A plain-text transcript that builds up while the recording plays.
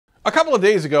A couple of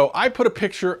days ago, I put a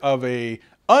picture of a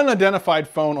unidentified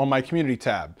phone on my community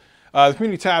tab. The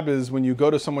community tab is when you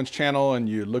go to someone's channel and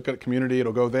you look at community,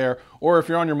 it'll go there. Or if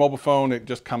you're on your mobile phone, it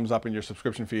just comes up in your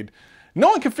subscription feed. No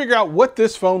one can figure out what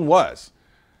this phone was.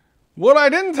 What I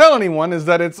didn't tell anyone is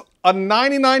that it's a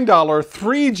 $99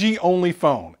 3G only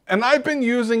phone. And I've been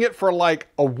using it for like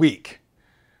a week.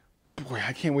 Boy,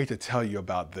 I can't wait to tell you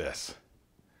about this.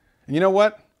 And you know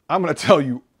what? I'm gonna tell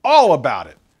you all about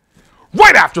it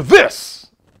right after this.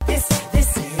 This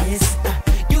is,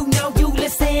 you know you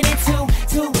listening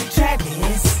to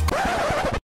Travis.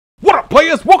 What up,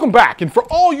 players? Welcome back. And for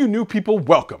all you new people,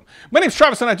 welcome. My name's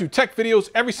Travis and I do tech videos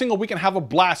every single week and have a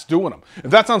blast doing them.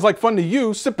 If that sounds like fun to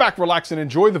you, sit back, relax, and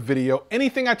enjoy the video.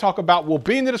 Anything I talk about will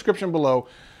be in the description below.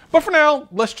 But for now,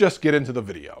 let's just get into the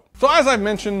video. So as I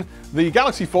mentioned, the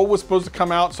Galaxy Fold was supposed to come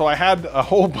out, so I had a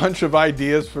whole bunch of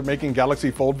ideas for making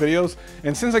Galaxy Fold videos.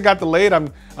 And since it got delayed,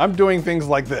 I'm doing things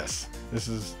like this. This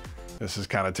is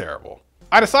kind of terrible.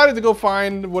 I decided to go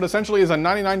find what essentially is a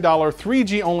 $99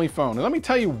 3G only phone. And let me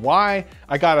tell you why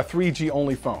I got a 3G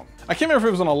only phone. I can't remember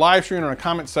if it was on a live stream or in a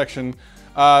comment section.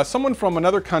 Someone from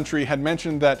another country had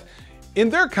mentioned that in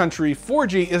their country,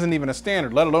 4G isn't even a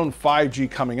standard, let alone 5G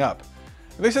coming up.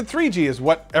 They said 3G is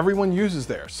what everyone uses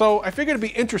there. So I figured it'd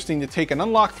be interesting to take an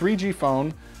unlocked 3G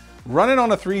phone, run it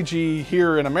on a 3G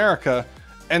here in America,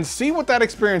 and see what that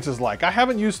experience is like. I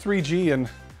haven't used 3G in,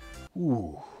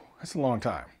 that's a long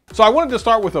time. So I wanted to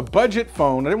start with a budget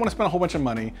phone. I didn't want to spend a whole bunch of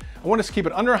money. I wanted to keep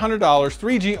it under $100,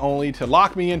 3G only, to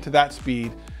lock me into that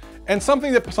speed, and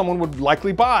something that someone would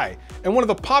likely buy. And one of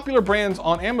the popular brands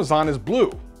on Amazon is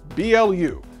Blu,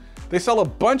 B-L-U. They sell a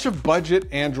bunch of budget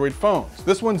Android phones.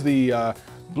 This one's the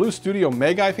Blu Studio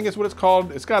Mega, I think is what it's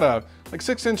called. It's got a like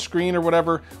 6-inch screen or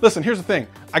whatever. Listen, here's the thing.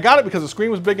 I got it because the screen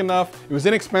was big enough, it was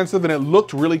inexpensive, and it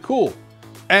looked really cool.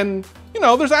 And you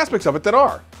know, there's aspects of it that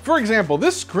are. For example,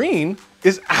 this screen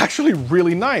is actually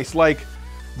really nice. Like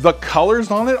the colors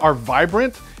on it are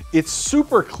vibrant. It's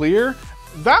super clear.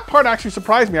 That part actually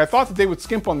surprised me. I thought that they would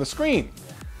skimp on the screen.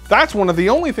 That's one of the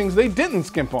only things they didn't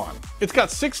skimp on. It's got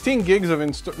 16 gigs of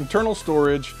internal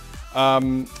storage,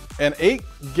 an 8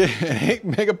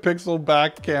 megapixel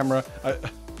back camera.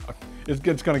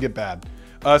 It's gonna get bad.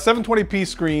 720p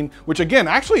screen, which again,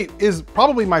 actually is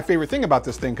probably my favorite thing about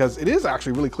this thing because it is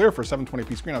actually really clear for a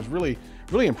 720p screen. I was really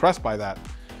impressed by that.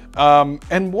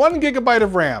 And 1 gigabyte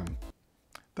of RAM.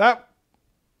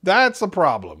 That's a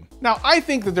problem. Now, I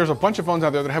think that there's a bunch of phones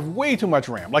out there that have way too much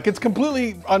RAM. Like, it's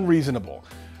completely unreasonable.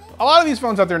 A lot of these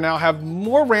phones out there now have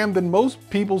more RAM than most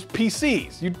people's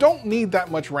PCs. You don't need that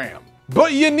much RAM.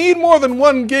 But you need more than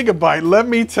 1 gigabyte, let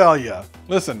me tell you.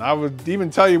 Listen, I would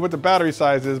even tell you what the battery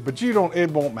size is, but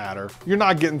it won't matter. You're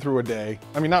not getting through a day.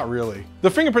 I mean, not really. The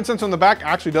fingerprint sensor on the back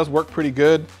actually does work pretty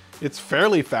good. It's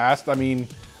fairly fast. I mean,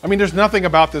 there's nothing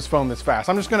about this phone that's fast.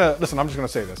 I'm just gonna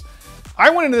say this. I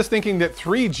went into this thinking that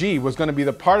 3G was gonna be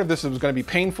the part of this that was gonna be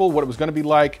painful, what it was gonna be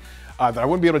like, that I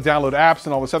wouldn't be able to download apps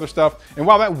and all this other stuff. And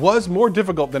while that was more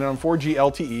difficult than on 4G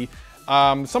LTE,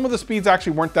 some of the speeds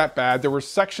actually weren't that bad. There were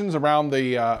sections around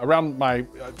my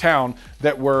town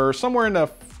that were somewhere in the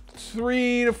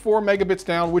 3 to 4 megabits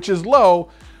down, which is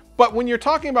low. But when you're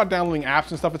talking about downloading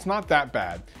apps and stuff, it's not that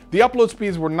bad. The upload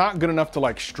speeds were not good enough to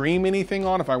like stream anything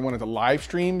on. If I wanted to live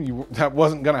stream, that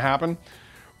wasn't gonna happen.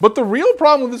 But the real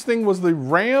problem with this thing was the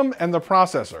RAM and the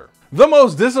processor. The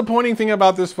most disappointing thing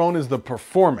about this phone is the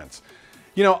performance.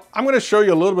 You know, I'm gonna show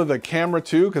you a little bit of the camera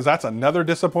too, because that's another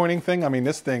disappointing thing. I mean,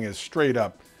 this thing is straight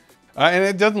up, and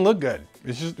it doesn't look good.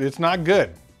 It's not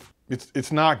good.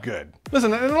 It's not good.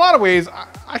 Listen, in a lot of ways,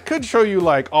 I could show you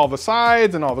like all the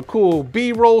sides and all the cool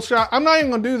B-roll shots. I'm not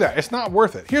even gonna do that. It's not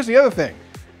worth it. Here's the other thing.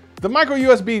 The micro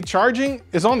USB charging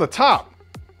is on the top,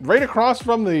 right across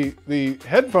from the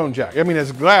headphone jack. I mean,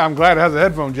 I'm glad it has a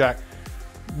headphone jack.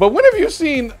 But when have you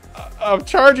seen a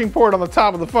charging port on the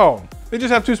top of the phone? They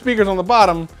just have 2 speakers on the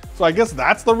bottom, so I guess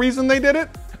that's the reason they did it?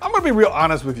 I'm gonna be real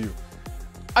honest with you.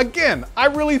 Again, I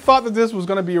really thought that this was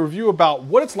gonna be a review about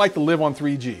what it's like to live on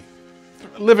 3G.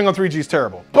 Living on 3G is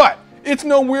terrible, but it's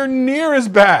nowhere near as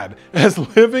bad as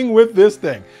living with this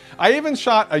thing. I even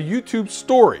shot a YouTube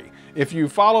story. If you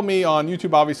follow me on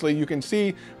YouTube, obviously, you can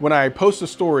see when I post a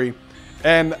story,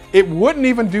 and it wouldn't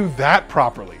even do that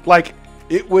properly. Like,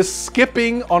 it was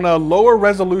skipping on a lower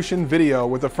resolution video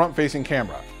with a front-facing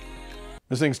camera.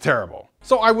 This thing's terrible.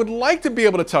 So I would like to be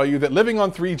able to tell you that living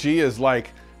on 3G is like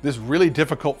this really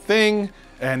difficult thing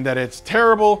and that it's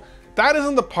terrible. That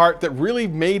isn't the part that really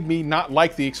made me not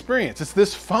like the experience. It's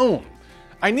this phone.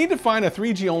 I need to find a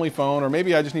 3G only phone, or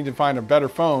maybe I just need to find a better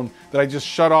phone that I just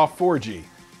shut off 4G.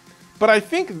 But I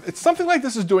think it's something like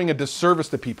this is doing a disservice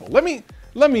to people. Let me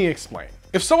explain.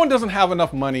 If someone doesn't have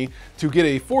enough money to get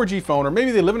a 4G phone, or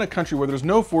maybe they live in a country where there's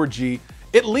no 4G,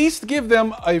 at least give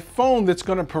them a phone that's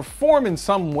gonna perform in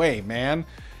some way, man.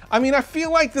 I mean, I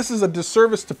feel like this is a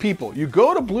disservice to people. You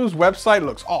go to Blu's website, it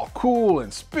looks all cool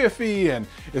and spiffy, and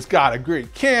it's got a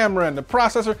great camera and the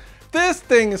processor. This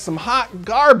thing is some hot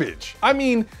garbage. I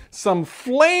mean, some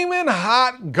flaming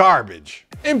hot garbage.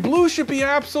 And Blu should be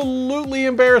absolutely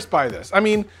embarrassed by this. I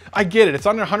mean, I get it, it's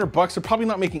under 100 bucks, they're probably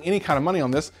not making any kind of money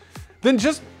on this. Then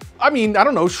just, I mean, I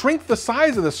don't know, shrink the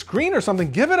size of the screen or something,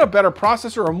 give it a better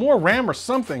processor or more RAM or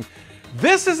something.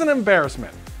 This is an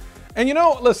embarrassment. And you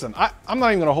know, listen, I'm not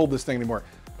even gonna hold this thing anymore.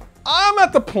 I'm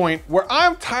at the point where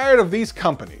I'm tired of these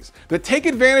companies that take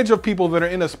advantage of people that are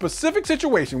in a specific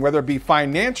situation, whether it be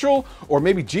financial or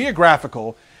maybe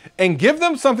geographical, and give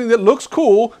them something that looks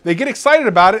cool, they get excited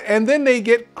about it, and then they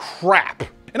get crap.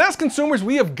 And as consumers,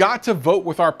 we have got to vote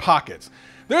with our pockets.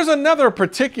 There's another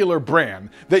particular brand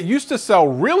that used to sell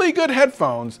really good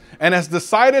headphones and has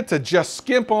decided to just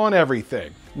skimp on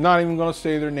everything. Not even gonna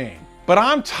say their name. But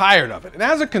I'm tired of it. And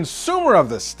as a consumer of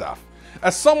this stuff,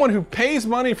 as someone who pays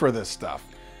money for this stuff,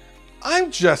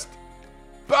 and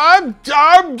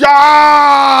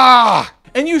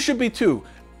you should be too.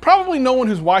 Probably no one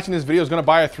who's watching this video is gonna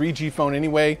buy a 3G phone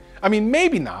anyway. I mean,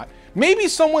 maybe not. Maybe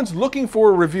someone's looking for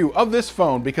a review of this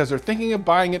phone because they're thinking of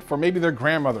buying it for maybe their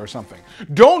grandmother or something.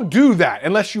 Don't do that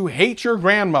unless you hate your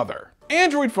grandmother.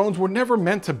 Android phones were never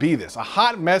meant to be this, a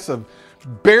hot mess of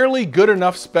barely good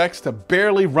enough specs to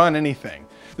barely run anything.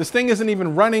 This thing isn't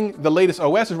even running the latest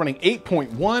OS, it's running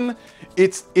 8.1.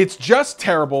 It's just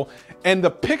terrible. And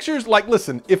the pictures, like,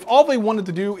 listen, if all they wanted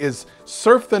to do is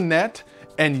surf the net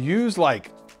and use like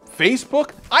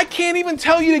Facebook, I can't even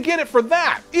tell you to get it for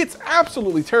that. It's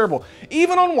absolutely terrible.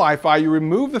 Even on Wi-Fi, you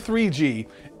remove the 3G,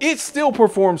 it still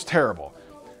performs terrible.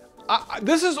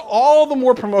 This is all the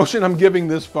more promotion I'm giving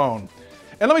this phone.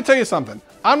 And let me tell you something.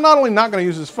 I'm not only not gonna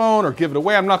use this phone or give it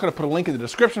away, I'm not gonna put a link in the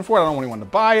description for it, I don't want anyone to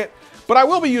buy it, but I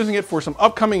will be using it for some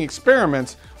upcoming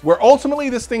experiments where ultimately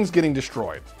this thing's getting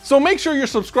destroyed. So make sure you're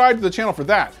subscribed to the channel for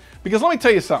that, because let me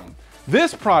tell you something.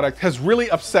 This product has really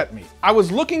upset me. I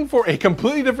was looking for a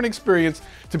completely different experience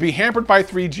to be hampered by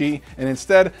 3G, and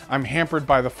instead I'm hampered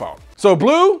by the phone. So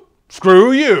Blu,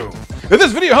 screw you. If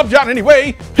this video helped you out in any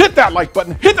way, hit that like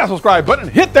button, hit that subscribe button,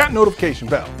 hit that notification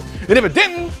bell. And if it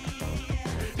didn't,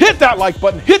 hit that like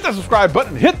button, hit that subscribe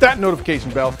button, hit that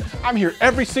notification bell. I'm here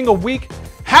every single week,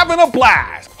 having a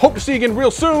blast. Hope to see you again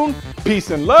real soon.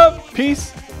 Peace and love,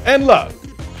 peace and love.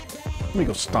 Let me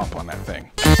go stomp on that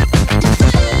thing.